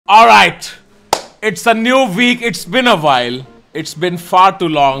All right. It's a new week. It's been a while. It's been far too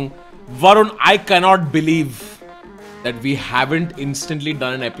long. Varun, I cannot believe that we haven't instantly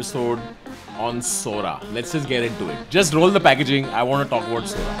done an episode on Sora. Let's just get into it. Just roll the packaging. I want to talk about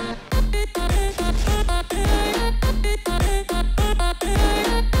Sora.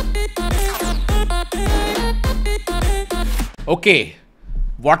 Okay.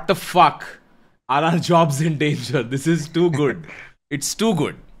 What the fuck? Are our jobs in danger? This is too good. It's too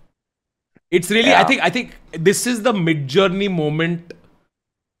good. It's really, Yeah. I think this is the mid-journey moment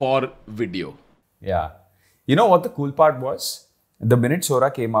for video. Yeah. You know what the cool part was? The minute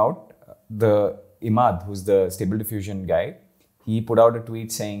Sora came out, the Imad, who's the Stable Diffusion guy, he put out a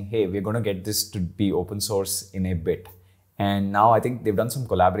tweet saying, hey, we're going to get this to be open source in a bit. And now I think they've done some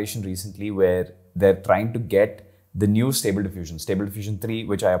collaboration recently where they're trying to get the new Stable Diffusion 3,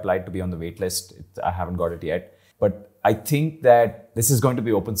 which I applied to be on the waitlist. I haven't got it yet. But I think that this is going to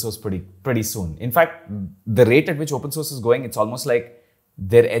be open source pretty soon. In fact, the rate at which open source is going, it's almost like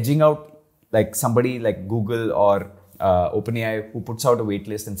they're edging out like somebody like Google or OpenAI who puts out a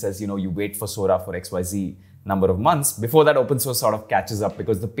waitlist and says, you know, you wait for Sora for XYZ number of months. Before that, open source sort of catches up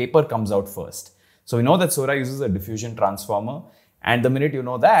because the paper comes out first. So we know that Sora uses a diffusion transformer. And the minute you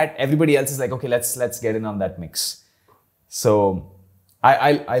know that, everybody else is like, okay, let's get in on that mix. So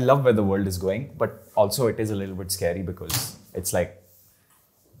I love where the world is going, but also it is a little bit scary because it's like,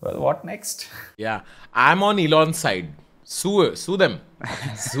 well, what next? Yeah, I'm on Elon's side. Sue them.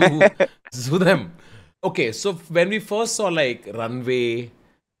 Sue them. Okay, so when we first saw like Runway,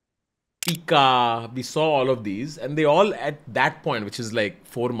 Pika, we saw all of these, and they all at that point, which is like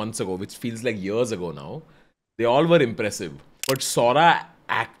 4 months ago, which feels like years ago now, they all were impressive. But Sora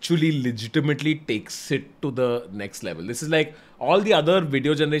actually legitimately takes it to the next level. This is like all the other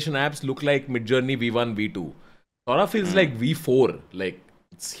video generation apps look like Midjourney V1, V2. Sora feels like V4. Like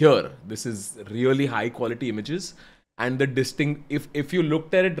it's here. This is really high quality images. And the if you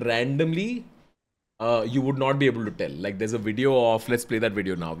looked at it randomly, you would not be able to tell. Like there's a video of, let's play that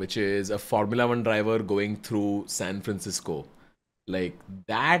video now, which is a Formula 1 driver going through San Francisco. Like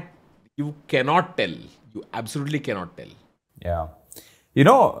that, you cannot tell. You absolutely cannot tell. Yeah. You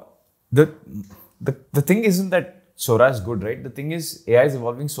know, the thing isn't that Sora is good, right? The thing is AI is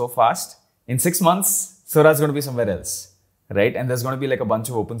evolving so fast. In 6 months, Sora is going to be somewhere else, right? And there's going to be like a bunch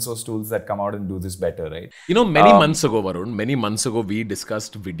of open source tools that come out and do this better, right? You know, many months ago, Varun, we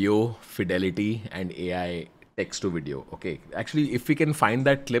discussed video fidelity and AI text to video. Okay, actually, if we can find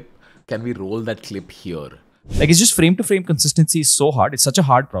that clip, can we roll that clip here? Like it's just frame to frame consistency is so hard. It's such a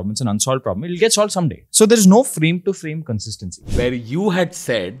hard problem. It's an unsolved problem. It'll get solved someday. So there is no frame to frame consistency. Where you had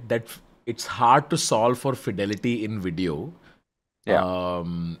said that it's hard to solve for fidelity in video. Yeah.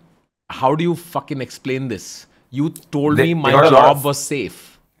 How do you fucking explain this? You told me my job was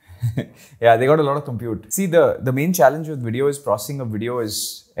safe. Yeah, they got a lot of compute. See, the main challenge with video is processing a video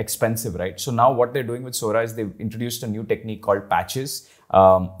is expensive, right? So now what they're doing with Sora is they've introduced a new technique called patches.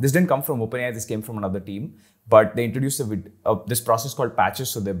 This didn't come from OpenAI, this came from another team. But they introduced this process called patches.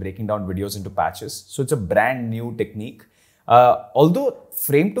 So they're breaking down videos into patches. So it's a brand new technique. Although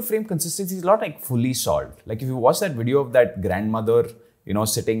frame to frame consistency is not like fully solved. Like if you watch that video of that grandmother, you know,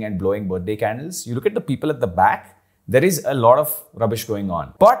 sitting and blowing birthday candles, you look at the people at the back, there is a lot of rubbish going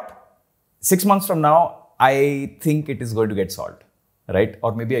on. But 6 months from now, I think it is going to get solved, right?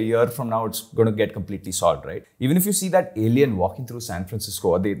 Or maybe a year from now, it's going to get completely solved, right? Even if you see that alien walking through San Francisco,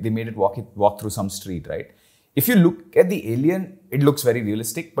 or they made it walk through some street, right? If you look at the alien, it looks very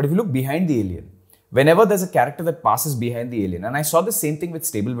realistic. But if you look behind the alien, whenever there's a character that passes behind the alien, and I saw the same thing with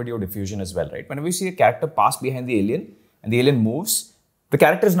stable video diffusion as well, right? Whenever you see a character pass behind the alien and the alien moves, the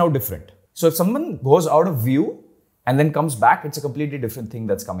character is now different. So if someone goes out of view and then comes back, it's a completely different thing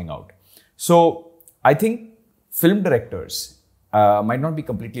that's coming out. So I think film directors might not be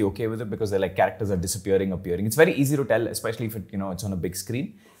completely okay with it because they're like characters are disappearing, appearing. It's very easy to tell, especially if it's on a big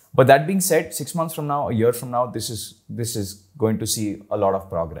screen. But that being said, 6 months from now, a year from now, this is going to see a lot of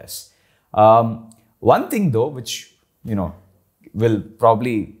progress. One thing though, which will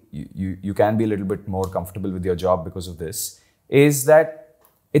probably you can be a little bit more comfortable with your job because of this, is that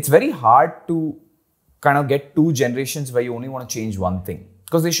it's very hard to kind of get 2 generations where you only want to change one thing.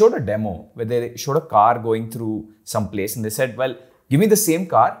 Because they showed a demo where they showed a car going through some place and they said, well, give me the same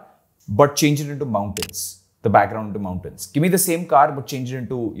car, but change it into mountains, the background into mountains. Give me the same car, but change it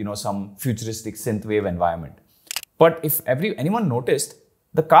into, some futuristic synthwave environment. But if anyone noticed,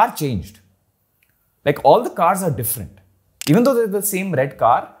 the car changed. Like all the cars are different. Even though they're the same red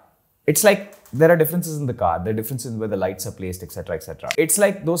car, it's like there are differences in the car, there are differences in where the lights are placed, etc., etc. It's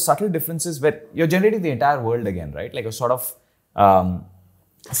like those subtle differences where you're generating the entire world again, right? Like a sort of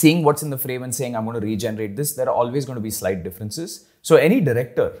seeing what's in the frame and saying, I'm going to regenerate this, there are always going to be slight differences. So any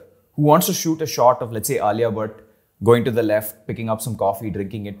director who wants to shoot a shot of, let's say, Alia Bhatt going to the left, picking up some coffee,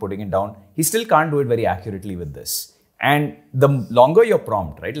 drinking it, putting it down, he still can't do it very accurately with this. And the longer your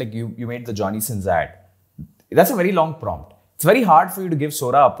prompt, right? Like you made the Johnny Sins ad. That's a very long prompt. It's very hard for you to give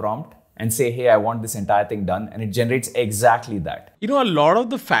Sora a prompt and say, hey, I want this entire thing done. And it generates exactly that. You know, a lot of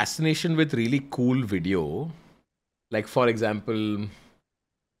the fascination with really cool video, like for example,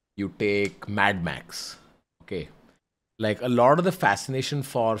 you take Mad Max, okay? Like a lot of the fascination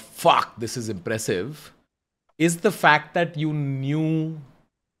for, fuck, this is impressive, is the fact that you knew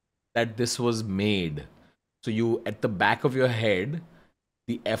that this was made. So you, at the back of your head,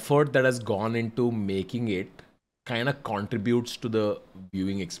 the effort that has gone into making it kind of contributes to the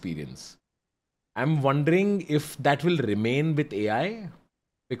viewing experience. I'm wondering if that will remain with AI,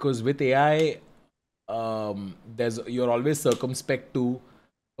 because with AI, you're always circumspect to,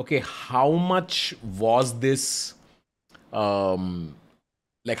 okay, how much was this,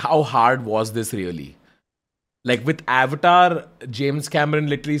 like how hard was this really? Like with Avatar, James Cameron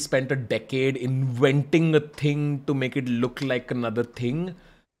literally spent a decade inventing a thing to make it look like another thing.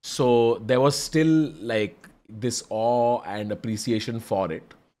 So there was still like this awe and appreciation for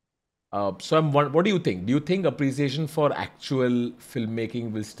it. So what do you think? Do you think appreciation for actual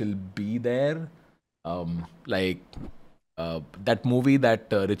filmmaking will still be there? That movie that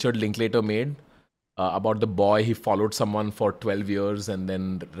Richard Linklater made about the boy, he followed someone for 12 years and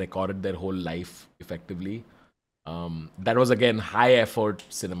then recorded their whole life effectively. That was again high effort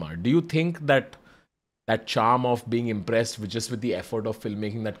cinema. Do you think that that charm of being impressed with just with the effort of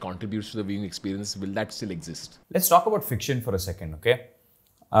filmmaking that contributes to the viewing experience, will that still exist? Let's talk about fiction for a second, okay?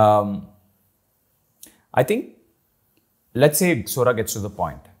 I think, let's say Sora gets to the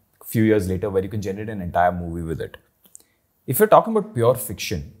point a few years later where you can generate an entire movie with it. If you're talking about pure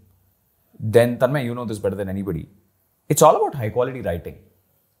fiction, then Tanmay, you know this better than anybody. It's all about high quality writing.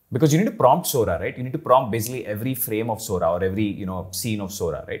 Because you need to prompt Sora, right? You need to prompt basically every frame of Sora or every scene of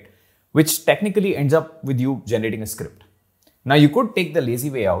Sora, right? Which technically ends up with you generating a script. Now you could take the lazy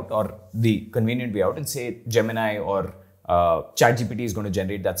way out or the convenient way out and say Gemini or ChatGPT is going to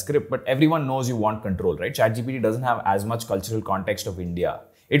generate that script, but everyone knows you want control, right? ChatGPT doesn't have as much cultural context of India.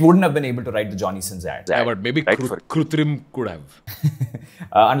 It wouldn't have been able to write the Johnny Sins ad. Yeah, but maybe right Krutrim could have.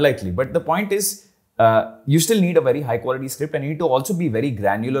 Unlikely. But the point is, you still need a very high quality script and you need to also be very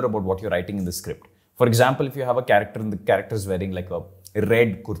granular about what you're writing in the script. For example, if you have a character and the character is wearing like a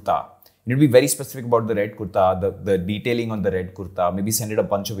red kurta, you need to be very specific about the red kurta, the detailing on the red kurta, maybe send it a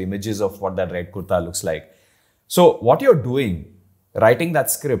bunch of images of what that red kurta looks like. So what you're doing, writing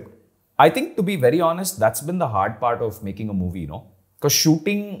that script, I think to be very honest, that's been the hard part of making a movie, Because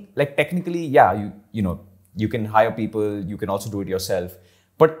shooting, like technically, yeah, you can hire people, you can also do it yourself.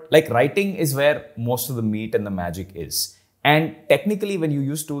 But like writing is where most of the meat and the magic is. And technically, when you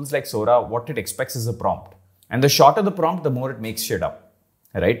use tools like Sora, what it expects is a prompt. And the shorter the prompt, the more it makes shit up,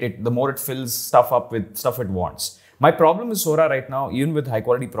 right? The more it fills stuff up with stuff it wants. My problem with Sora right now, even with high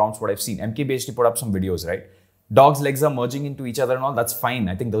quality prompts, what I've seen, MKBHD put up some videos, right? Dogs' legs are merging into each other and all, that's fine.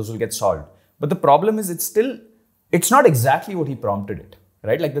 I think those will get solved. But the problem is it's not exactly what he prompted it,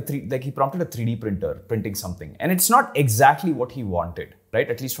 right? Like he prompted a 3D printer, printing something. And it's not exactly what he wanted, right?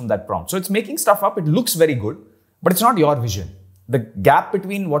 At least from that prompt. So it's making stuff up. It looks very good, but it's not your vision. The gap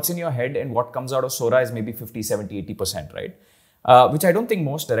between what's in your head and what comes out of Sora is maybe 50, 70, 80%, right? Which I don't think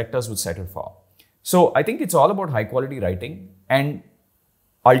most directors would settle for. So I think it's all about high quality writing. And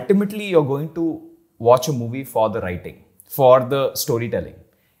ultimately, you're going to watch a movie for the writing, for the storytelling.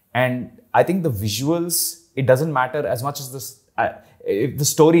 And I think the visuals, it doesn't matter as much as if the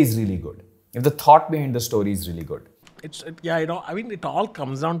story is really good, if the thought behind the story is really good. It all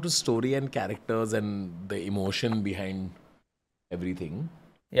comes down to story and characters and the emotion behind everything.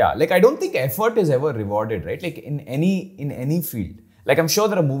 Yeah, like I don't think effort is ever rewarded, right? Like in any field. Like I'm sure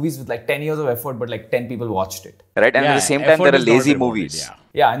there are movies with like 10 years of effort, but like 10 people watched it. Right, and at the same time, there are lazy movies.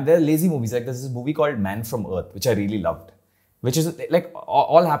 Yeah, and there are lazy movies. Like there's this movie called Man from Earth, which I really loved. Which is like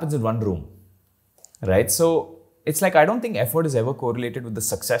all happens in one room, right? So it's like I don't think effort is ever correlated with the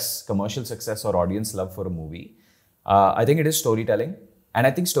success, commercial success or audience love for a movie. I think it is storytelling. And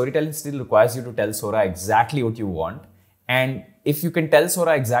I think storytelling still requires you to tell Sora exactly what you want. And if you can tell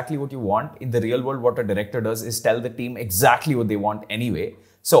Sora exactly what you want, in the real world, what a director does is tell the team exactly what they want anyway.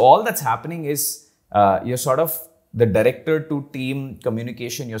 So all that's happening is you're sort of the director to team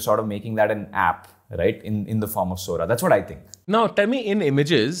communication, you're sort of making that an app, right? In the form of Sora. That's what I think. Now, tell me in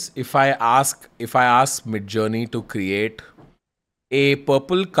images, if I ask Midjourney to create a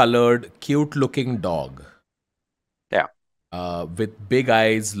purple colored, cute looking dog. Yeah. with big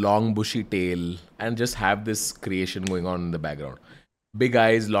eyes, long bushy tail, and just have this creation going on in the background. Big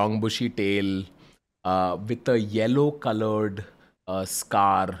eyes, long bushy tail, with a yellow colored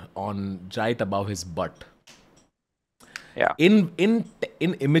scar on right above his butt. Yeah. In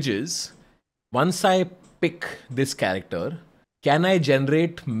images, once I pick this character, can I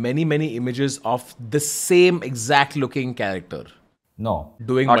generate many images of the same exact looking character No.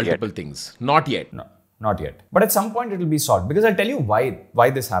 doing Not multiple things? Not yet. No, not yet. But at some point it will be solved, because I'll tell you why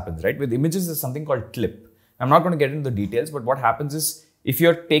this happens, right? With images, there's something called clip. I'm not going to get into the details, but what happens is if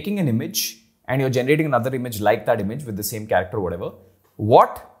you're taking an image and you're generating another image like that image with the same character or whatever,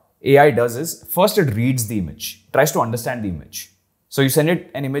 what AI does is first it reads the image, tries to understand the image. So you send it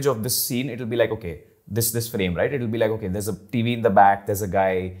an image of this scene, it'll be like, okay, this frame, right? It'll be like, okay, there's a TV in the back, there's a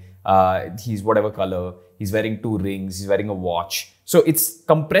guy, he's whatever color, he's wearing 2 rings, he's wearing a watch. So it's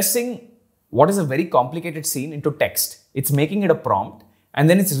compressing what is a very complicated scene into text. It's making it a prompt, and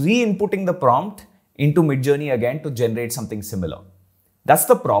then it's re-inputting the prompt into Midjourney again to generate something similar. That's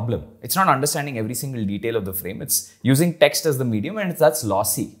the problem. It's not understanding every single detail of the frame. It's using text as the medium, and that's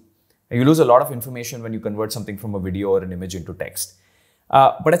lossy. You lose a lot of information when you convert something from a video or an image into text.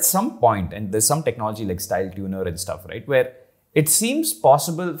 But at some point, and there's some technology like Style Tuner and stuff, right, where it seems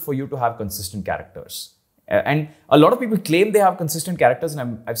possible for you to have consistent characters. And a lot of people claim they have consistent characters,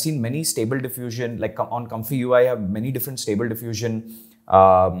 and I've seen many stable diffusion, like on Comfy UI, I have many different stable diffusion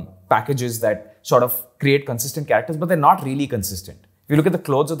packages that sort of create consistent characters, but they're not really consistent. If you look at the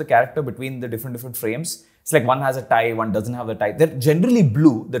clothes of the character between the different frames, it's like one has a tie, one doesn't have the tie. They're generally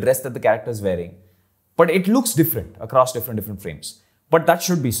blue, the dress that the character is wearing, but it looks different across different frames. But that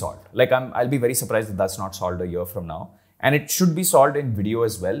should be solved. Like I'll be very surprised if that's not solved a year from now. And it should be solved in video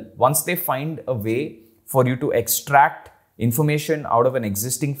as well. Once they find a way for you to extract information out of an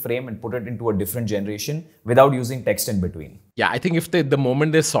existing frame and put it into a different generation without using text in between. Yeah, I think if the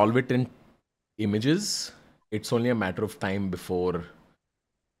moment they solve it in images, it's only a matter of time before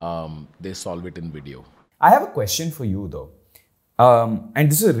they solve it in video. I have a question for you though. And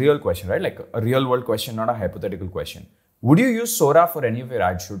this is a real question, right? Like a real world question, not a hypothetical question. Would you use Sora for any of your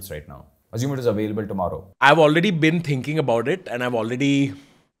ad shoots right now? Assume it is available tomorrow. I've already been thinking about it, and I've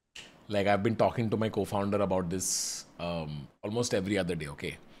been talking to my co-founder about this almost every other day,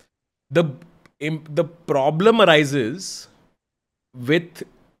 okay? The problem arises with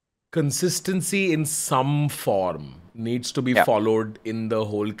consistency in some form needs to be followed in the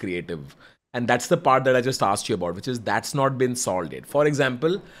whole creative. And that's the part that I just asked you about, which is that's not been solved yet. For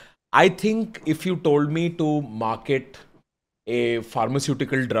example, I think if you told me to market a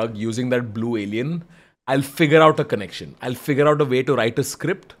pharmaceutical drug using that blue alien, I'll figure out a connection. I'll figure out a way to write a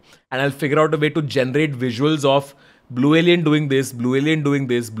script, and I'll figure out a way to generate visuals of blue alien doing this, blue alien doing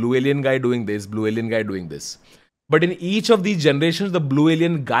this, blue alien guy doing this, blue alien guy doing this. But in each of these generations, the blue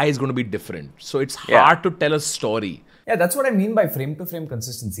alien guy is going to be different. So it's hard to tell a story. Yeah, that's what I mean by frame to frame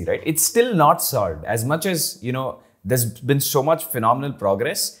consistency, right? It's still not solved. As much as, there's been so much phenomenal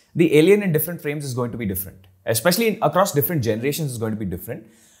progress, the alien in different frames is going to be different. Especially across different generations is going to be different.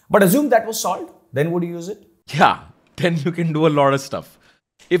 But assume that was solved, then would you use it? Yeah, then you can do a lot of stuff.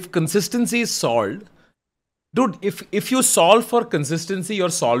 If consistency is solved, dude, if you solve for consistency, you're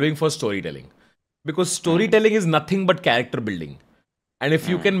solving for storytelling. Because storytelling is nothing but character building. And if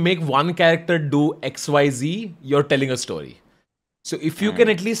you can make one character do XYZ, you're telling a story. So if you can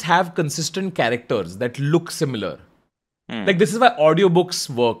at least have consistent characters that look similar. Like this is why audiobooks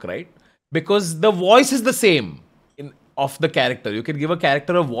work, right? Because the voice is the same of the character. You can give a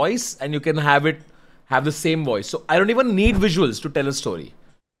character a voice and you can have it have the same voice. So I don't even need visuals to tell a story.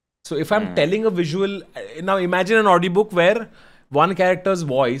 So if I'm telling a visual, now imagine an audiobook where one character's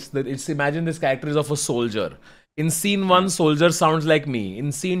voice, imagine this character is of a soldier. In scene 1, soldier sounds like me.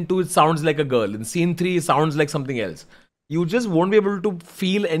 In scene 2, it sounds like a girl. In scene 3, it sounds like something else. You just won't be able to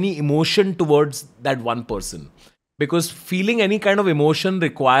feel any emotion towards that one person. Because feeling any kind of emotion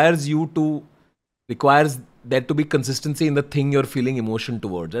requires there to be consistency in the thing you're feeling emotion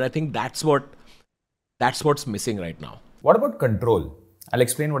towards. And I think that's what's missing right now. What about control? I'll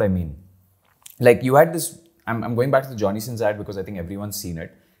explain what I mean. Like you had this, I'm going back to the Johnny Sins ad because I think everyone's seen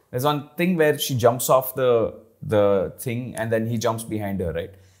it. There's one thing where she jumps off the thing and then he jumps behind her,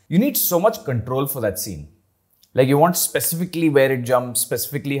 right? You need so much control for that scene. Like you want specifically where it jumps,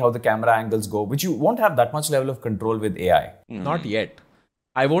 specifically how the camera angles go, which you won't have that much level of control with AI. Not yet.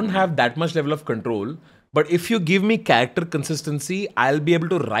 I won't have that much level of control. But if you give me character consistency, I'll be able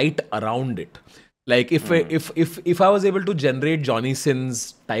to write around it. Like if I was able to generate Johnny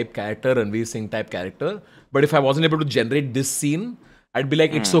Sins type character, Ranveer Singh type character, but if I wasn't able to generate this scene, I'd be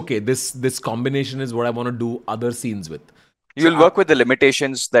like, it's okay. This combination is what I want to do other scenes with. You'll work with the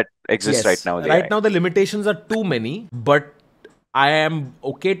limitations that exist right now. Right now, the limitations are too many, but I am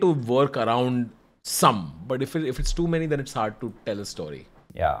okay to work around some. But if it's too many, then it's hard to tell a story.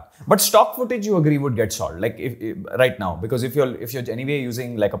 Yeah, but stock footage, you agree, would get solved, like if right now, because if you're anyway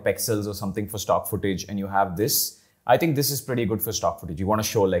using like a Pexels or something for stock footage, and you have this, I think this is pretty good for stock footage. You want to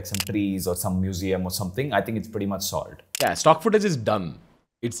show like some trees or some museum or something, I think it's pretty much solved. Yeah, stock footage is done.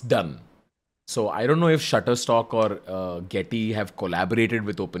 It's done. So I don't know if Shutterstock or Getty have collaborated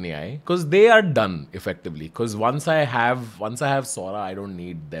with OpenAI, because they are done effectively. Because once I have Sora, I don't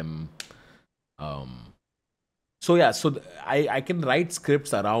need them. So yeah, so I can write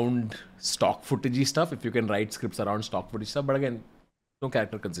scripts around stock footage stuff. If you can write scripts around stock footage stuff, but again, no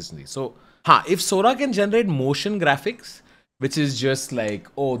character consistency. So if Sora can generate motion graphics, which is just like,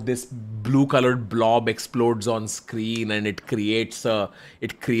 oh, this blue colored blob explodes on screen and it creates a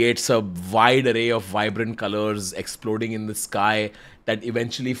wide array of vibrant colors exploding in the sky that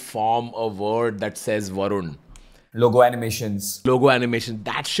eventually form a word that says Varun. Logo animations.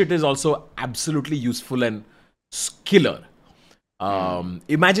 That shit is also absolutely useful and killer.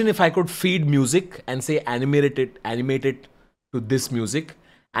 Imagine if I could feed music and say animate it to this music,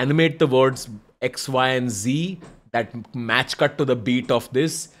 animate the words X, Y, and Z that match cut to the beat of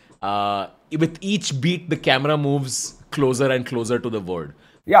this. With each beat, the camera moves closer and closer to the word.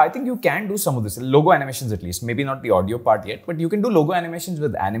 Yeah, I think you can do some of this. Logo animations at least. Maybe not the audio part yet, but you can do logo animations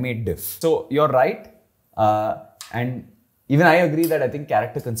with animate diff. So you're right. And even I agree that I think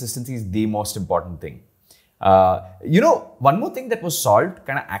character consistency is the most important thing. One more thing that was solved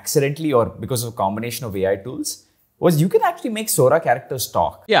kind of accidentally or because of a combination of AI tools was you can actually make Sora characters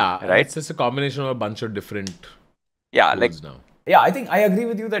talk. Yeah, right. It's just a combination of a bunch of different tools now. Yeah, I think I agree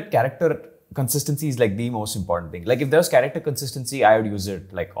with you that character consistency is like the most important thing. Like if there's character consistency, I would use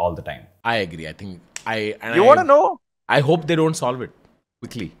it like all the time. I agree. I think You want to know? I hope they don't solve it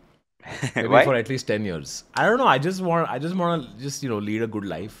quickly. Maybe for at least 10 years. I don't know. I just want to lead a good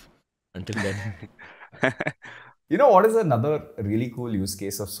life until then. You know what is another really cool use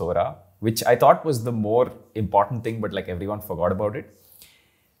case of Sora, which I thought was the more important thing, but like everyone forgot about it.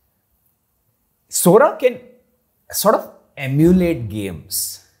 Sora can sort of emulate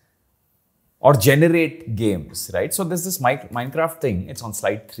games or generate games, right? So there's this Minecraft thing, it's on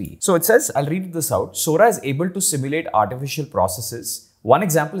slide 3. So it says, I'll read this out. Sora is able to simulate artificial processes. One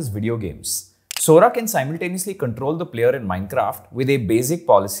example is video games. Sora can simultaneously control the player in Minecraft with a basic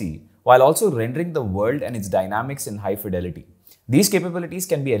policy while also rendering the world and its dynamics in high fidelity. These capabilities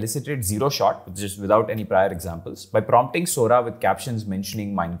can be elicited zero shot, just without any prior examples, by prompting Sora with captions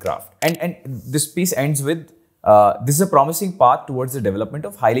mentioning Minecraft. And this piece ends with, this is a promising path towards the development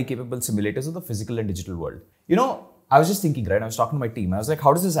of highly capable simulators of the physical and digital world. You know, I was just thinking, right? I was talking to my team. I was like,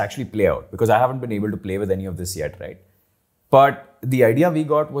 how does this actually play out? Because I haven't been able to play with any of this yet, right? But the idea we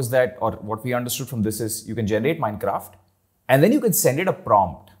got was that, or what we understood from this is, you can generate Minecraft and then you can send it a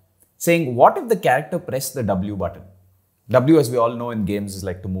prompt saying, what if the character pressed the W button? W, as we all know in games, is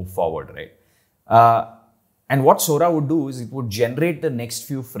like to move forward, right? And what Sora would do is it would generate the next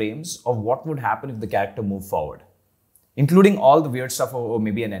few frames of what would happen if the character moved forward, including all the weird stuff, or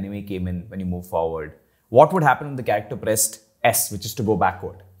maybe an enemy came in when you move forward. What would happen if the character pressed S, which is to go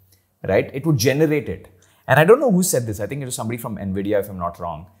backward, right? It would generate it. And I don't know who said this. I think it was somebody from NVIDIA, if I'm not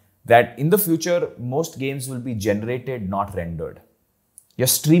wrong, that in the future, most games will be generated, not rendered. You're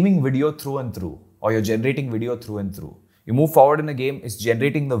streaming video through and through, or you're generating video through and through. You move forward in a game, it's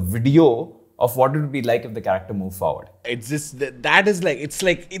generating the video of what it would be like if the character moved forward. It's just,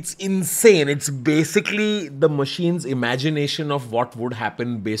 it's insane. It's basically the machine's imagination of what would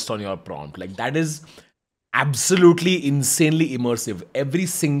happen based on your prompt. Like, that is absolutely insanely immersive. Every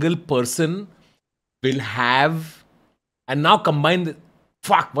single person will have, and now combine,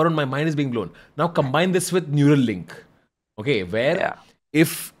 Varun, my mind is being blown. Now combine this with Neuralink. Okay, where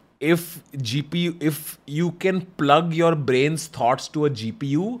if you can plug your brain's thoughts to a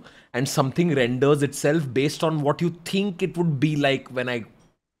GPU and something renders itself based on what you think it would be like when I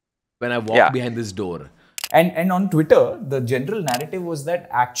walk behind this door. And on Twitter, the general narrative was that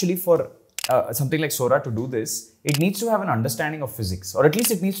actually for something like Sora to do this, it needs to have an understanding of physics, or at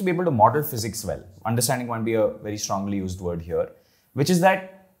least it needs to be able to model physics well. Understanding might be a very strongly used word here, which is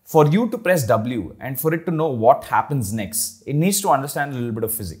that for you to press W and for it to know what happens next, it needs to understand a little bit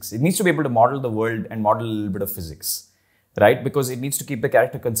of physics. It needs to be able to model the world and model a little bit of physics, right? Because it needs to keep the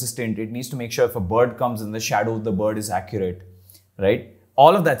character consistent. It needs to make sure if a bird comes in the shadow, the bird is accurate, right?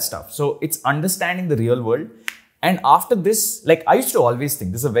 All of that stuff. So it's understanding the real world. And after this, like I used to always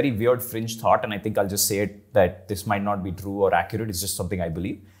think, this is a very weird fringe thought, and I think I'll just say it that this might not be true or accurate. It's just something I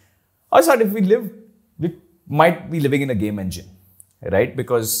believe. I thought if we live with might be living in a game engine, right?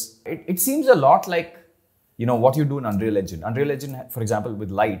 Because it seems a lot like, what you do in Unreal Engine. Unreal Engine, for example, with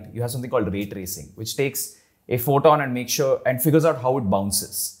light, you have something called ray tracing, which takes a photon and figures out how it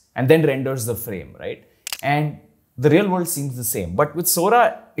bounces and then renders the frame, right? And the real world seems the same. But with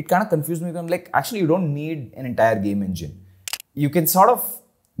Sora, it kind of confused me. I'm like, actually, you don't need an entire game engine. You can sort of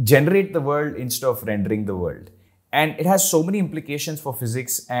generate the world instead of rendering the world. And it has so many implications for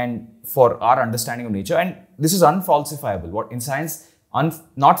physics and for our understanding of nature. And this is unfalsifiable. What in science,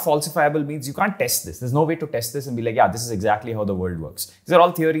 not falsifiable means you can't test this. There's no way to test this and be like, yeah, this is exactly how the world works. These are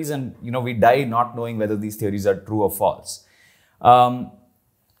all theories, and we die not knowing whether these theories are true or false.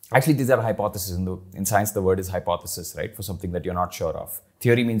 Actually, these are hypotheses. In science, the word is hypothesis, right? For something that you're not sure of.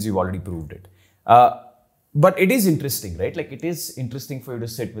 Theory means you've already proved it. But it is interesting, right? Like, it is interesting for you to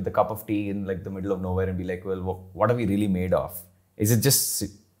sit with a cup of tea in like the middle of nowhere and be like, well, what are we really made of? Is it just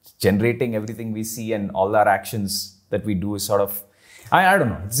generating everything we see, and all our actions that we do is sort of, I don't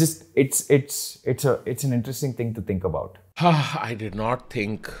know. It's just, it's an interesting thing to think about. I did not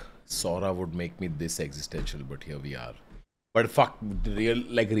think Sora would make me this existential, but here we are. But fuck,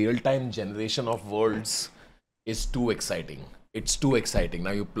 real-time generation of worlds is too exciting. It's too exciting.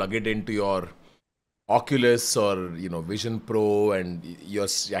 Now you plug it into your Oculus or Vision Pro, and you're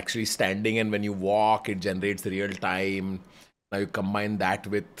actually standing, and when you walk it generates real time. Now you combine that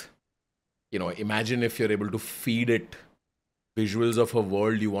with imagine if you're able to feed it visuals of a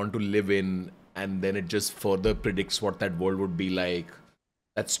world you want to live in, and then it just further predicts what that world would be like.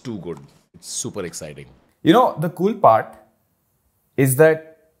 That's too good. It's super exciting. The cool part is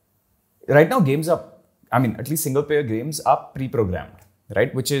that right now games are, at least single player games are pre-programmed.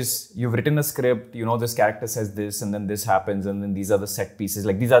 Right? Which is, you've written a script, this character says this, and then this happens, and then these are the set pieces.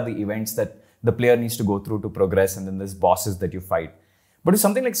 Like, these are the events that the player needs to go through to progress, and then there's bosses that you fight. But with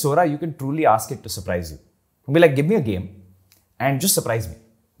something like Sora, you can truly ask it to surprise you. You'll be like, give me a game and just surprise me.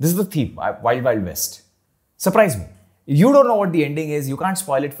 This is the theme, Wild Wild West. Surprise me. You don't know what the ending is. You can't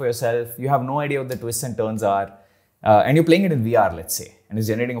spoil it for yourself. You have no idea what the twists and turns are. And you're playing it in VR, let's say, and it's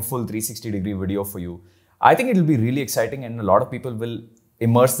generating a full 360-degree video for you. I think it'll be really exciting, and a lot of people will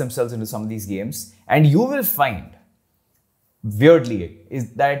immerse themselves into some of these games. And you will find, weirdly,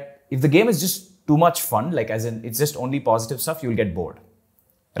 is that if the game is just too much fun, like as in it's just only positive stuff, you'll get bored.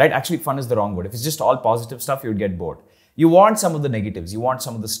 Right? Actually, fun is the wrong word. If it's just all positive stuff, you'll get bored. You want some of the negatives, you want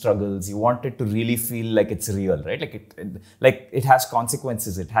some of the struggles, you want it to really feel like it's real, right? Like it has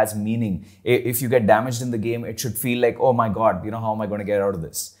consequences, it has meaning. If you get damaged in the game, it should feel like, oh my God, how am I going to get out of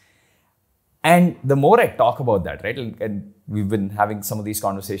this? And the more I talk about that, right, and we've been having some of these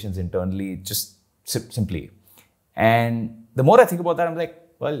conversations internally, just simply. And the more I think about that, I'm like,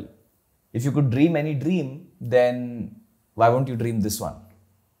 well, if you could dream any dream, then why won't you dream this one?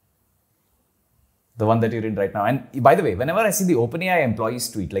 The one that you're in right now. And by the way, whenever I see the OpenAI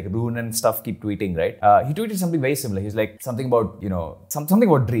employees tweet, like Rune and stuff keep tweeting, right? He tweeted something very similar. He's like something about, something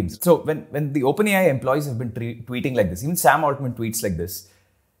about dreams. So when the OpenAI employees have been tweeting like this, even Sam Altman tweets like this,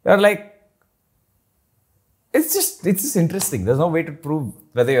 they're like, it's just interesting. There's no way to prove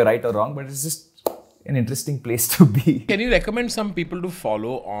whether you're right or wrong, but it's just an interesting place to be. Can you recommend some people to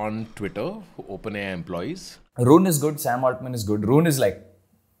follow on Twitter, OpenAI employees? Rune is good. Sam Altman is good. Rune is like,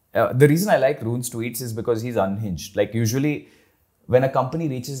 the reason I like Rune's tweets is because he's unhinged. Like, usually when a company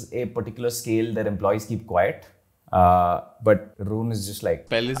reaches a particular scale, their employees keep quiet. But Rune is just like...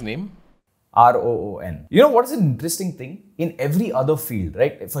 Spell his name? R-O-O-N. What is an interesting thing? In every other field,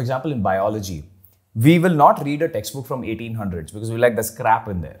 right? For example, in biology, we will not read a textbook from 1800s because we're like, there's crap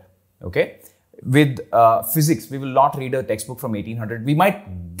in there. Okay? With physics, we will not read a textbook from 1800. We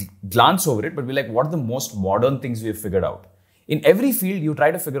might glance over it, but we're like, what are the most modern things we have figured out? In every field, you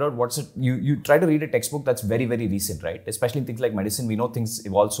try to figure out you try to read a textbook that's very, very recent, right? Especially in things like medicine, we know things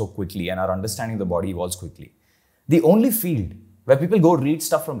evolve so quickly and our understanding of the body evolves quickly. The only field where people go read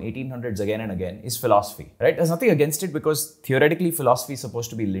stuff from 1800s again and again is philosophy, right? There's nothing against it because theoretically philosophy is supposed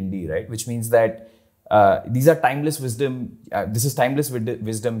to be lindy, right? Which means that these are timeless wisdom. This is timeless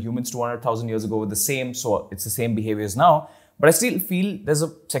wisdom. Humans 200,000 years ago were the same, so it's the same behaviors now. But I still feel there's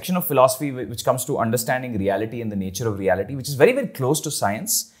a section of philosophy which comes to understanding reality and the nature of reality, which is very, very close to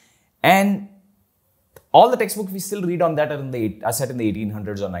science. And all the textbooks we still read on that are set in the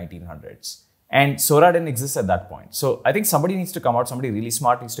 1800s or 1900s. And Sora didn't exist at that point. So I think somebody needs to come out, somebody really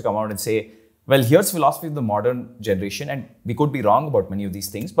smart needs to come out and say, well, here's philosophy of the modern generation. And we could be wrong about many of these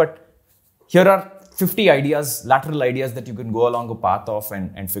things, but here are 50 ideas, lateral ideas that you can go along a path of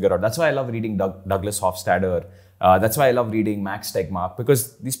and figure out. That's why I love reading Douglas Hofstadter. That's why I love reading Max Tegmark,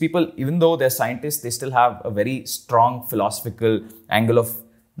 because these people, even though they're scientists, they still have a very strong philosophical angle of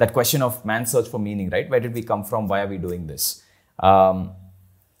that question of man's search for meaning, right? Where did we come from? Why are we doing this? And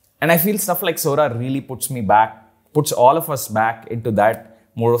I feel stuff like Sora really puts all of us back into that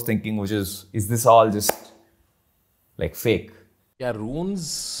mode of thinking, which is this all just like fake? Yeah,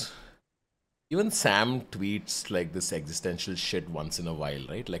 runes. Even Sam tweets like this existential shit once in a while,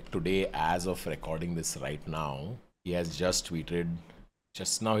 right? Like today, as of recording this right now, he has just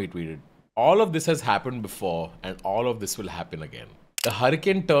now he tweeted, all of this has happened before and all of this will happen again. The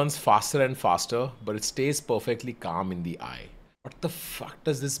hurricane turns faster and faster, but it stays perfectly calm in the eye. What the fuck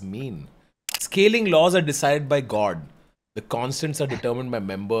does this mean? Scaling laws are decided by God. The constants are determined by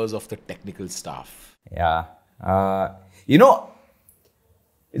members of the technical staff. Yeah.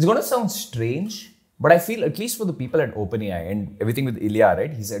 It's going to sound strange, but I feel at least for the people at OpenAI and everything with Ilya,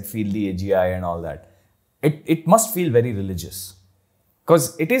 right? He said feel the AGI and all that. It must feel very religious.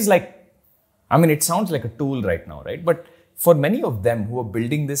 Because it is like, it sounds like a tool right now, right? But for many of them who are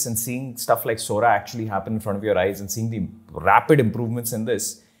building this and seeing stuff like Sora actually happen in front of your eyes and seeing the rapid improvements in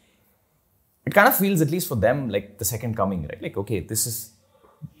this, it kind of feels, at least for them, like the second coming, right? Like, okay, this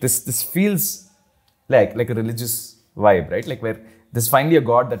feels like a religious vibe, right? Like where there's finally a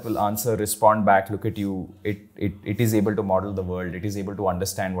God that will answer, respond back, look at you. It is able to model the world. It is able to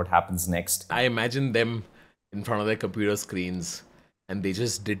understand what happens next. I imagine them in front of their computer screens and they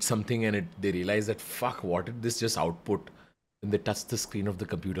just did something and they realized that, fuck, what did this just output? And they touch the screen of the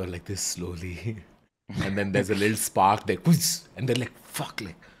computer like this slowly. And then there's a little spark there. And they're like, fuck,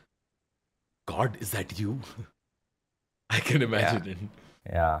 like, God, is that you? I can imagine it.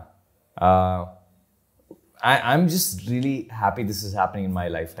 Yeah. I'm just really happy this is happening in my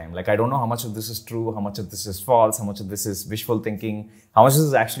lifetime. Like, I don't know how much of this is true, how much of this is false, how much of this is wishful thinking, how much of this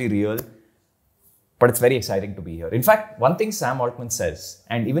is actually real. But it's very exciting to be here. In fact, one thing Sam Altman says,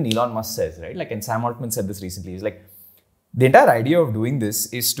 and even Elon Musk says, right? Like, and Sam Altman said this recently, is like, the entire idea of doing this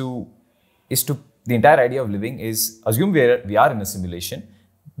is the entire idea of living is, assume we are in a simulation,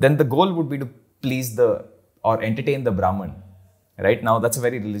 then the goal would be to please or entertain the Brahman. Right now, that's a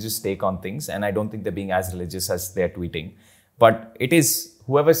very religious take on things, and I don't think they're being as religious as they're tweeting. But it is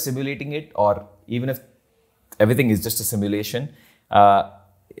whoever's simulating it, or even if everything is just a simulation,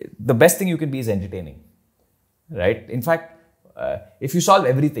 the best thing you can be is entertaining. Right? In fact, if you solve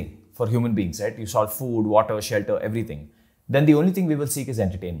everything for human beings, right? You solve food, water, shelter, everything, then the only thing we will seek is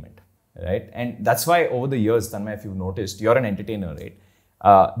entertainment. Right? And that's why over the years, Tanmay, if you've noticed, you're an entertainer, right?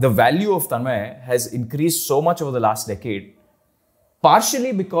 The value of Tanmay has increased so much over the last decade.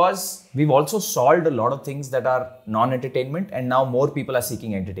 Partially because we've also solved a lot of things that are non-entertainment, and now more people are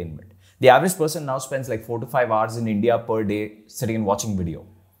seeking entertainment. The average person now spends like 4 to 5 hours in India per day sitting and watching video.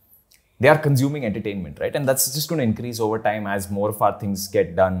 They are consuming entertainment, right? And that's just going to increase over time as more of our things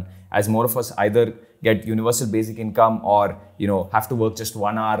get done, as more of us either get universal basic income or, have to work just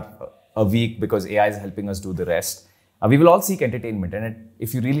 1 hour a week because AI is helping us do the rest. We will all seek entertainment. And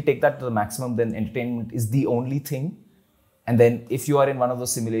if you really take that to the maximum, then entertainment is the only thing. And then if you are in one of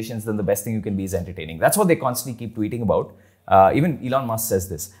those simulations, then the best thing you can be is entertaining. That's what they constantly keep tweeting about. Even Elon Musk says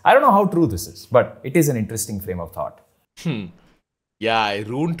this. I don't know how true this is, but it is an interesting frame of thought. Yeah,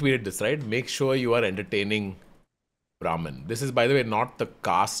 Rune tweeted this, right? Make sure you are entertaining Brahmin. This is, by the way, not the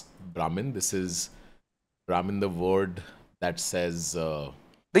caste Brahmin. This is Brahmin, the word that says... the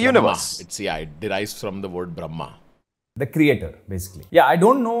universe. It derives from the word Brahma. The creator, basically. Yeah, I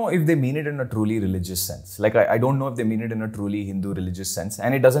don't know if they mean it in a truly religious sense. Like, I don't know if they mean it in a truly Hindu religious sense.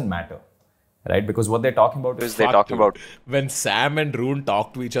 And it doesn't matter, right? Because what they're talking about is... When Sam and Rune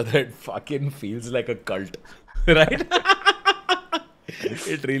talk to each other, it fucking feels like a cult, right?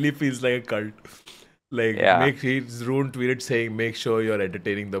 It really feels like a cult. Like, Rune tweeted saying, make sure you're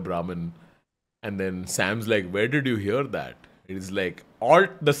entertaining the Brahmin. And then Sam's like, where did you hear that? It is like, alt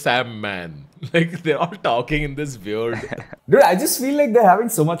the Sam man. Like, they're all talking in this weird... Dude, I just feel like they're having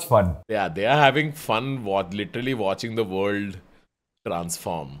so much fun. Yeah, they are having fun literally watching the world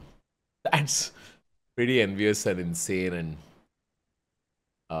transform. That's pretty envious and insane, and...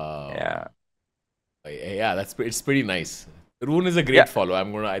 it's pretty nice. Rune is a great follow.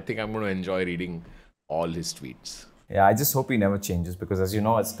 I think I'm gonna enjoy reading all his tweets. Yeah, I just hope he never changes, because as you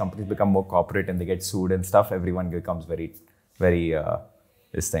know, as companies become more corporate and they get sued and stuff, everyone becomes very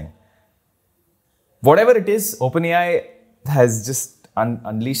this thing. Whatever it is, OpenAI has just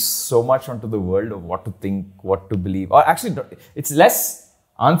unleashed so much onto the world of what to think, what to believe. Or actually, it's less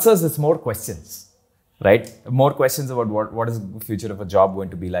answers, it's more questions, right? More questions about what is the future of a job going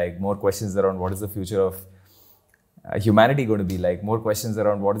to be like, more questions around what is the future of humanity going to be like, more questions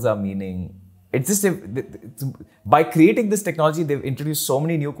around what is our meaning. It's just, by creating this technology, they've introduced so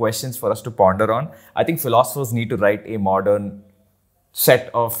many new questions for us to ponder on. I think philosophers need to write a modern set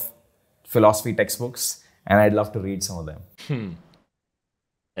of philosophy textbooks, and I'd love to read some of them.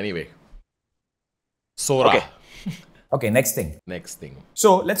 Anyway, Sora. Okay. Okay, next thing. Next thing.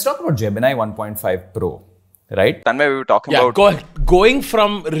 So let's talk about Gemini 1.5 Pro, right? Tanmay, we were talking Yeah, about going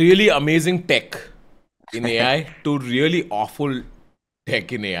from really amazing tech in AI to really awful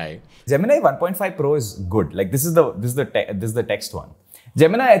tech in AI. Gemini 1.5 Pro is good. Like this is the text one.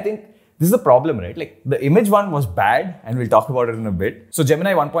 Gemini, I think this is the problem, right? Like the image one was bad, and we'll talk about it in a bit. So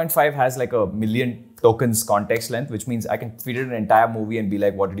Gemini 1.5 has like 1 million tokens context length, which means I can feed it an entire movie and be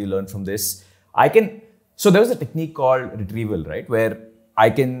like, what did you learn from this? So there was a technique called retrieval, right? Where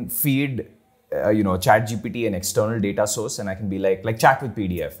I can feed, ChatGPT an external data source, and I can be like chat with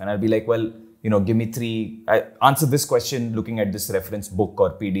PDF, and I'll be like, well, give me answer this question looking at this reference book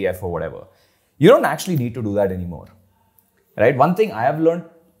or PDF or whatever. You don't actually need to do that anymore, right? One thing I have learned,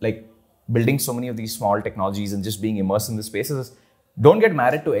 like building so many of these small technologies and just being immersed in the spaces, is don't get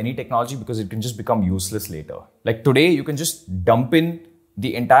married to any technology because it can just become useless later. Like today, you can just dump in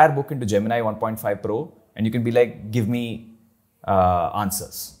the entire book into Gemini 1.5 Pro, and you can be like, give me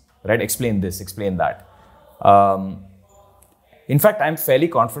answers, right? Explain this, explain that. In fact, I'm fairly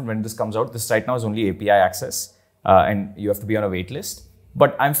confident when this comes out. This right now is only API access, and you have to be on a wait list.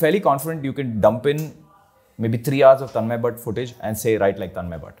 But I'm fairly confident you can dump in maybe 3 hours of Tanmay Bhatt footage and say, write like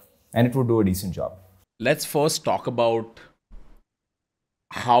Tanmay Bhatt, and it would do a decent job. Let's first talk about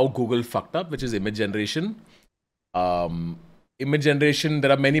how Google fucked up, which is image generation. Image generation, there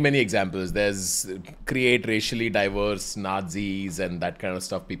are many, many examples. There's create racially diverse Nazis and that kind of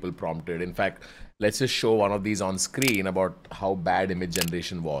stuff people prompted. In fact, let's just show one of these on screen about how bad image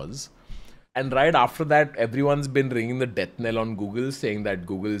generation was. And right after that, everyone's been ringing the death knell on Google, saying that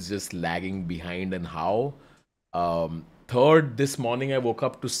Google is just lagging behind and how. Third, this morning I woke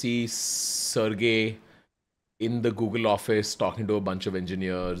up to see Sergey in the Google office talking to a bunch of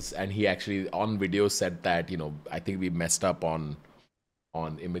engineers, and he actually on video said that, I think we messed up on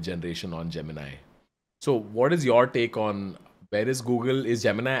image generation on Gemini. So what is your take on where is Google? Is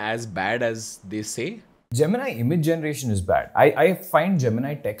Gemini as bad as they say? Gemini image generation is bad. I find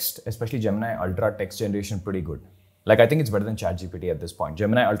Gemini text, especially Gemini Ultra text generation, pretty good. Like I think it's better than ChatGPT at this point.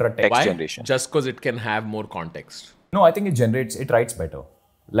 Gemini Ultra text generation. Just because it can have more context? No, I think it writes better.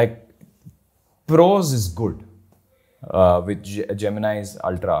 Like prose is good with Gemini's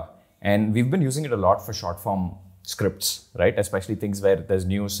Ultra, and we've been using it a lot for short form scripts, right? Especially things where there's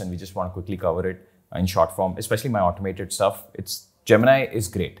news and we just want to quickly cover it in short form, especially my automated stuff. Gemini is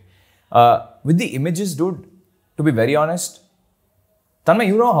great. With the images, dude, to be very honest, Tanmay,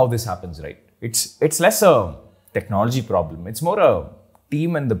 you know how this happens, right? It's less a technology problem. It's more a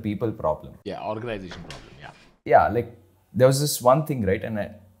team and the people problem. Yeah, organization problem, yeah. Yeah, like there was this one thing, right?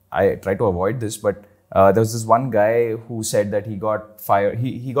 And I try to avoid this, but there was this one guy who said that he got fired.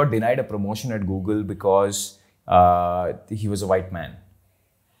 He got denied a promotion at Google because he was a white man,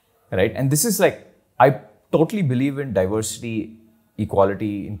 right? And this is like, I totally believe in diversity,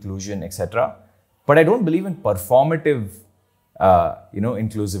 equality, inclusion, etc. But I don't believe in performative,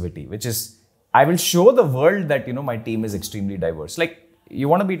 inclusivity, which is, I will show the world that, my team is extremely diverse. Like, you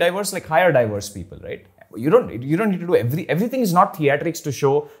want to be diverse, like hire diverse people, right? You don't need to do everything is not theatrics to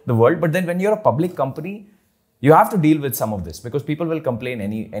show the world. But then when you're a public company, you have to deal with some of this because people will complain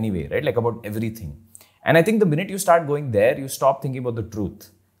anyway, right? Like about everything. And I think the minute you start going there, you stop thinking about the truth.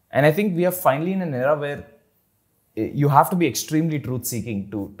 And I think we are finally in an era where you have to be extremely truth seeking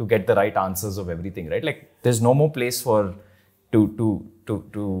to get the right answers of everything, right? Like there's no more place for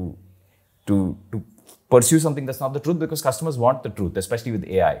to pursue something that's not the truth because customers want the truth, especially with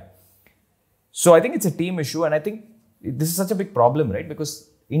AI. So I think it's a team issue, and I think this is such a big problem, right? Because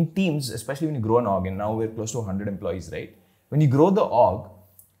in teams, especially when you grow an org, and now we're close to 100 employees, right? When you grow the org,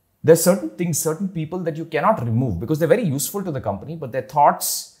 there's certain things, certain people that you cannot remove because they're very useful to the company, but their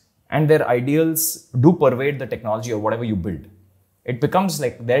thoughts and their ideals do pervade the technology or whatever you build. It becomes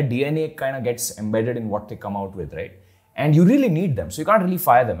like their DNA kind of gets embedded in what they come out with, right? And you really need them. So you can't really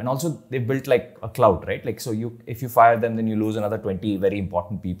fire them. And also they built like a cloud, right? Like, so if you fire them, then you lose another 20 very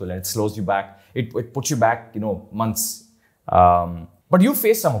important people and it slows you back. It puts you back, months. But you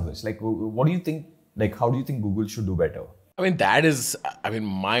face some of this. Like, what do you think? Like, how do you think Google should do better? I mean, that is,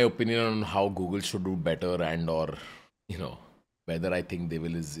 my opinion on how Google should do better or whether I think they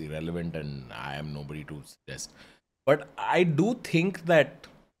will is irrelevant and I am nobody to suggest. But I do think that,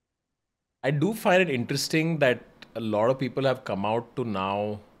 I do find it interesting that a lot of people have come out to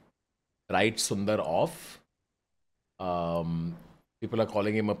now write Sundar off. People are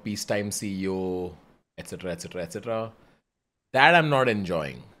calling him a peacetime CEO, etc., etc., etc. That I'm not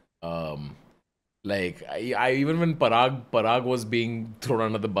enjoying. Like I even when Parag was being thrown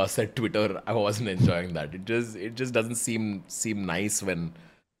under the bus at Twitter, I wasn't enjoying that. It just doesn't seem nice when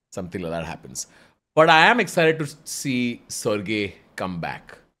something like that happens. But I am excited to see Sergey come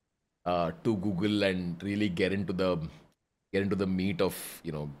back to Google and really get into the meat of,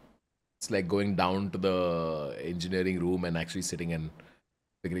 it's like going down to the engineering room and actually sitting and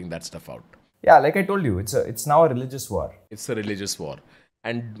figuring that stuff out. Yeah, like I told you, it's now a religious war. It's a religious war.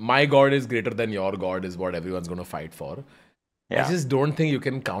 And my God is greater than your God is what everyone's going to fight for. Yeah. I just don't think you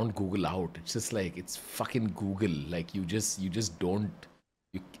can count Google out. It's just like, it's fucking Google. Like you just don't,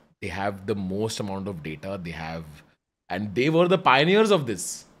 they have the most amount of data they have. And they were the pioneers of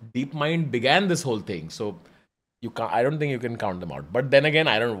this. DeepMind began this whole thing. So I don't think you can count them out. But then again,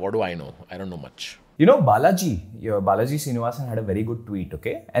 what do I know? I don't know much. Balaji Srinivasan had a very good tweet,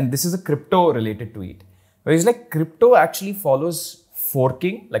 okay? And this is a crypto related tweet. Where he's like, crypto actually follows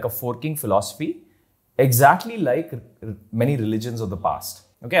forking, like a forking philosophy, exactly like many religions of the past.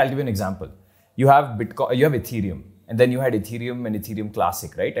 Okay, I'll give you an example. You have Bitcoin, you have Ethereum, and then you had Ethereum and Ethereum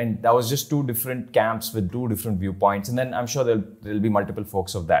Classic, right? And that was just two different camps with two different viewpoints. And then I'm sure there'll be multiple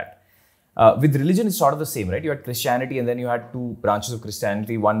folks of that. With religion, it's sort of the same, right? You had Christianity, and then you had two branches of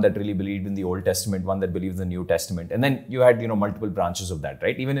Christianity, one that really believed in the Old Testament, one that believed in the New Testament. And then you had, multiple branches of that,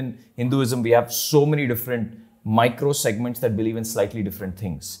 right? Even in Hinduism, we have so many different micro segments that believe in slightly different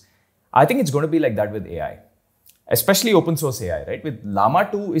things. I think it's going to be like that with AI, especially open source AI, right? With Llama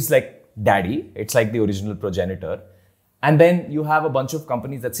 2 is like daddy. It's like the original progenitor. And then you have a bunch of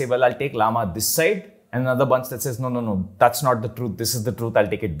companies that say, well, I'll take Llama this side, and another bunch that says, no, that's not the truth. This is the truth. I'll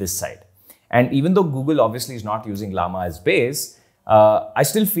take it this side. And even though Google obviously is not using Llama as base, I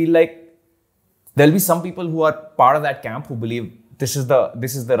still feel like there'll be some people who are part of that camp who believe this is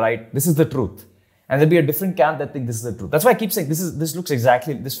the truth. And there'll be a different camp that think this is the truth. That's why I keep saying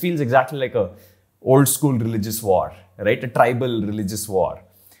this feels exactly like a old school religious war, right? A tribal religious war.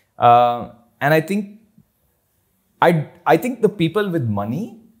 And I think the people with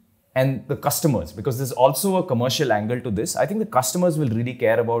money and the customers, because there's also a commercial angle to this, I think the customers will really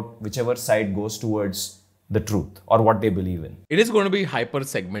care about whichever side goes towards the truth or what they believe in. It is going to be hyper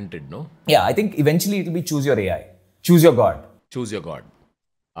segmented, no? Yeah, I think eventually it'll be choose your AI, choose your God. Choose your God.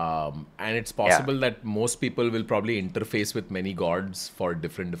 And it's possible that most people will probably interface with many gods for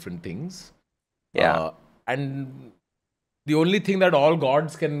different things. Yeah. And the only thing that all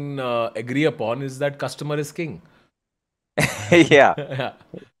gods can agree upon is that customer is king. Yeah.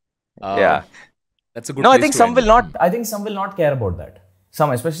 Yeah. That's a good. No, I think some will not. I think some will not care about that.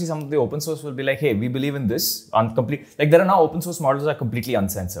 Especially some of the open source will be like, hey, we believe in this. Like there are now open source models that are completely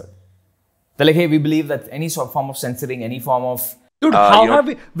uncensored. They're like, hey, we believe that any sort of form of censoring, any form of... Dude, how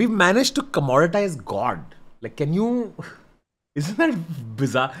have we've managed to commoditize God? Like, can you... Isn't that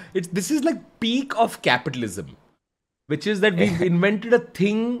bizarre? This is like peak of capitalism, which is that we've invented a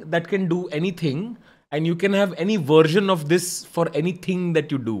thing that can do anything, and you can have any version of this for anything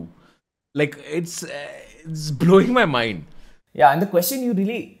that you do. Like, it's blowing my mind. Yeah, and the question you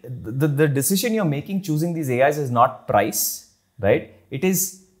really... The decision you're making choosing these AIs is not price, right? It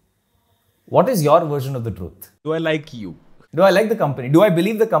is, what is your version of the truth? Do I like you? Do I like the company? Do I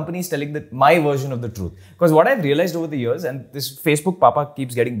believe the company is telling my version of the truth? Because what I've realized over the years, and this Facebook Papa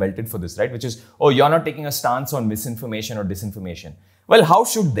keeps getting belted for this, right? Which is, oh, you're not taking a stance on misinformation or disinformation. Well, how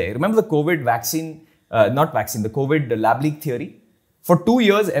should they? Remember the COVID vaccine, the COVID lab leak theory? For 2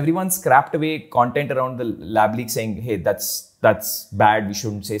 years, everyone scrapped away content around the lab leak saying, hey, that's bad. We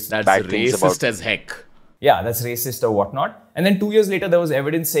shouldn't say bad things about... That's racist as heck. Yeah, that's racist or whatnot. And then 2 years later, there was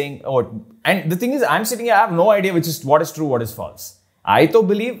evidence saying, oh, and the thing is, I'm sitting here, I have no idea what is true, what is false. I though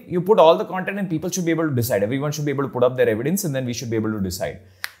believe you put all the content and people should be able to decide. Everyone should be able to put up their evidence and then we should be able to decide.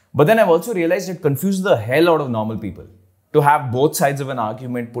 But then I've also realized it confuses the hell out of normal people to have both sides of an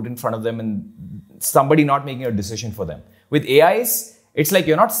argument put in front of them and somebody not making a decision for them. With AIs, it's like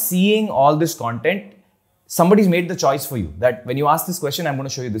you're not seeing all this content. Somebody's made the choice for you that when you ask this question, I'm going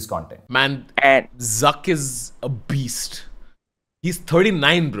to show you this content. Man, and Zuck is a beast. He's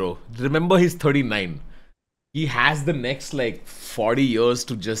 39, bro. Remember, he's 39. He has the next 40 years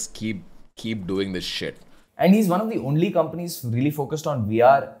to just keep doing this shit. And he's one of the only companies really focused on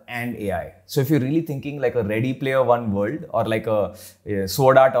VR and AI. So if you're really thinking like a Ready Player One world or like a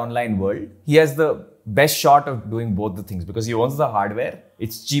Sword Art Online world, he has the best shot of doing both the things because he owns the hardware.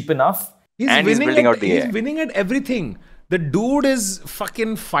 It's cheap enough. He's winning at everything. The dude is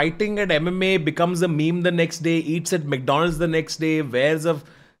fucking fighting at MMA, becomes a meme the next day, eats at McDonald's the next day, wears a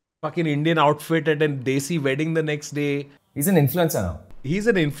fucking Indian outfit at a Desi wedding the next day. He's an influencer now. He's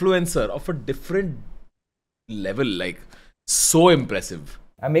an influencer of a different level, so impressive.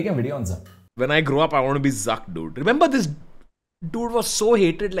 I'm making a video on Zuck. When I grow up, I want to be Zuck, dude. Remember this dude was so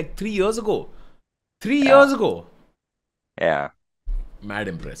hated like 3 years ago. 3 years ago. Yeah. Mad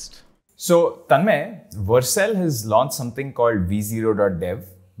impressed. So, Tanmay, Vercel has launched something called v0.dev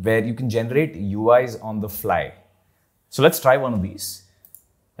where you can generate UIs on the fly. So, let's try one of these.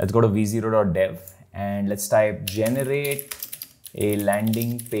 Let's go to v0.dev and let's type generate a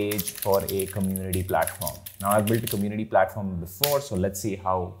landing page for a community platform. Now, I've built a community platform before, so let's see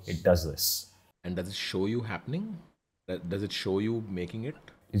how it does this. And does it show you happening? Does it show you making it?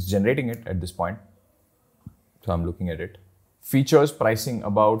 It's generating it at this point. So, I'm looking at it. Features, pricing,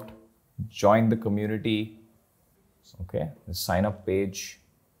 about, join the community. Okay, the sign up page.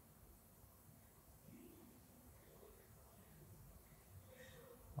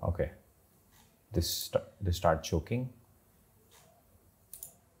 Okay, they start choking.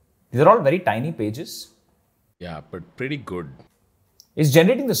 These are all very tiny pages. Yeah, but pretty good. It's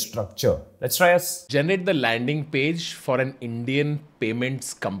generating the structure. Let's try us. Generate the landing page for an Indian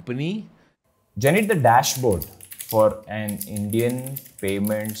payments company. Generate the dashboard for an Indian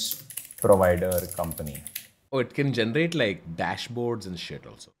payments provider company. Oh, it can generate like dashboards and shit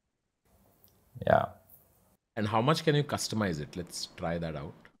also. Yeah. And how much can you customize it? Let's try that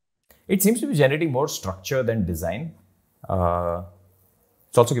out. It seems to be generating more structure than design.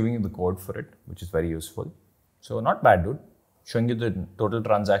 It's also giving you the code for it, which is very useful. So not bad, dude. Showing you the total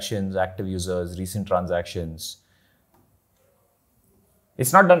transactions, active users, recent transactions.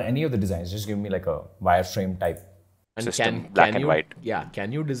 It's not done any of the designs. Just give me like a wireframe type. And System, black and white. Yeah,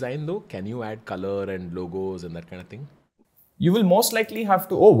 can you design though? Can you add color and logos and that kind of thing? You will most likely have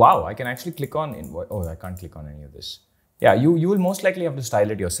to, oh wow, I can actually click on, oh, I can't click on any of this. Yeah, you will most likely have to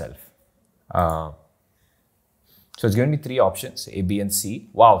style it yourself. So it's giving me 3 options, A, B, and C.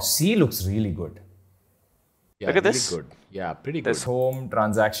 Wow, C looks really good. Yeah, Look at really this. Good. Yeah, pretty This good. Home,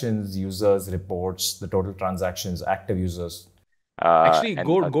 transactions, users, reports, the total transactions, active users. Actually, and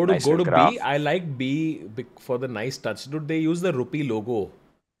go a to nicer B. graph. I like B for the nice touch. Dude, they use the rupee logo.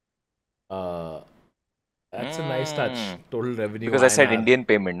 That's a nice touch. Total revenue. Because I said INR. Indian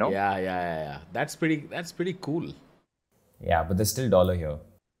payment, no? Yeah. That's pretty cool. Yeah, but there's still dollar here.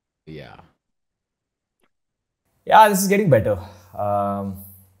 Yeah. Yeah, this is getting better.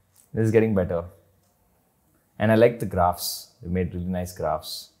 This is getting better. And I like the graphs. They made really nice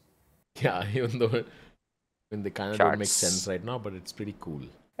graphs. Yeah, even though they kind of don't make Charts. sense right now, but it's pretty cool.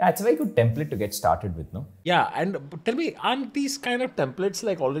 Yeah, it's a very good template to get started with, no? Yeah, and tell me, aren't these kind of templates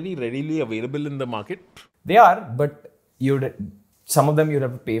like already readily available in the market? They are, but some of them you'd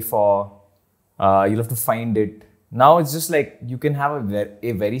have to pay for. You'll have to find it. Now it's just like you can have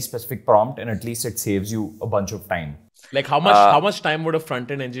a very specific prompt, and at least it saves you a bunch of time. Like how much time would a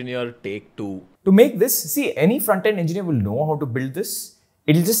front-end engineer take to... To make this, see, any front-end engineer will know how to build this.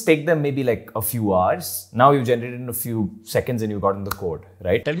 It'll just take them maybe like a few hours. Now you've generated in a few seconds and you've gotten the code,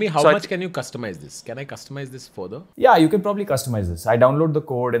 right? Tell me how much can you customize this? Can I customize this further? Yeah, you can probably customize this. I download the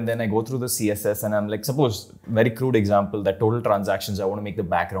code and then I go through the CSS and I'm like, suppose, very crude example, that total transactions, I want to make the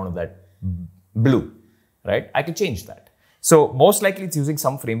background of that blue, right? I could change that. So most likely it's using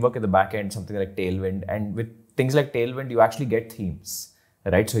some framework at the back end, something like Tailwind. And with things like Tailwind, you actually get themes,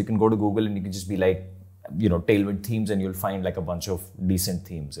 right? So you can go to Google and you can just be like, Tailwind themes, and you'll find like a bunch of decent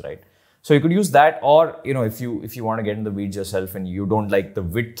themes, right? So you could use that, or if you want to get in the weeds yourself and you don't like the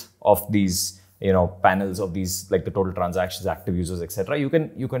width of these panels of these, like the total transactions, active users, etc. You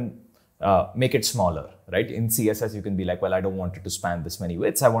can make it smaller, right? In CSS you can be like, well, I don't want it to span this many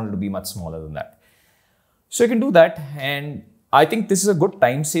widths. I want it to be much smaller than that. So you can do that, and I think this is a good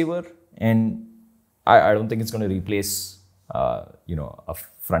time saver, and I don't think it's going to replace a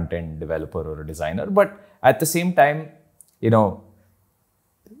front-end developer or a designer, but at the same time,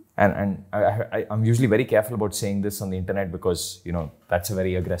 and I'm usually very careful about saying this on the internet because that's a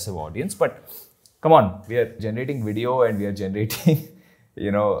very aggressive audience. But come on, we are generating video and we are generating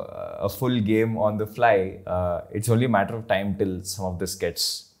a full game on the fly. It's only a matter of time till some of this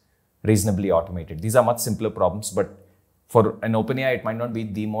gets reasonably automated. These are much simpler problems, but for an OpenAI, it might not be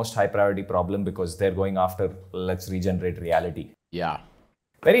the most high priority problem because they're going after, let's regenerate reality. Yeah.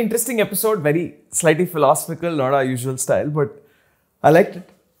 Very interesting episode, very slightly philosophical, not our usual style, but I liked it.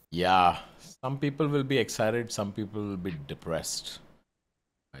 Yeah. Some people will be excited, some people will be depressed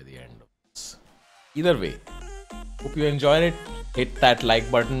by the end of this. Either way, hope you enjoyed it. Hit that like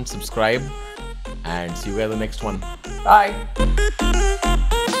button, subscribe, and see you guys in the next one. Bye.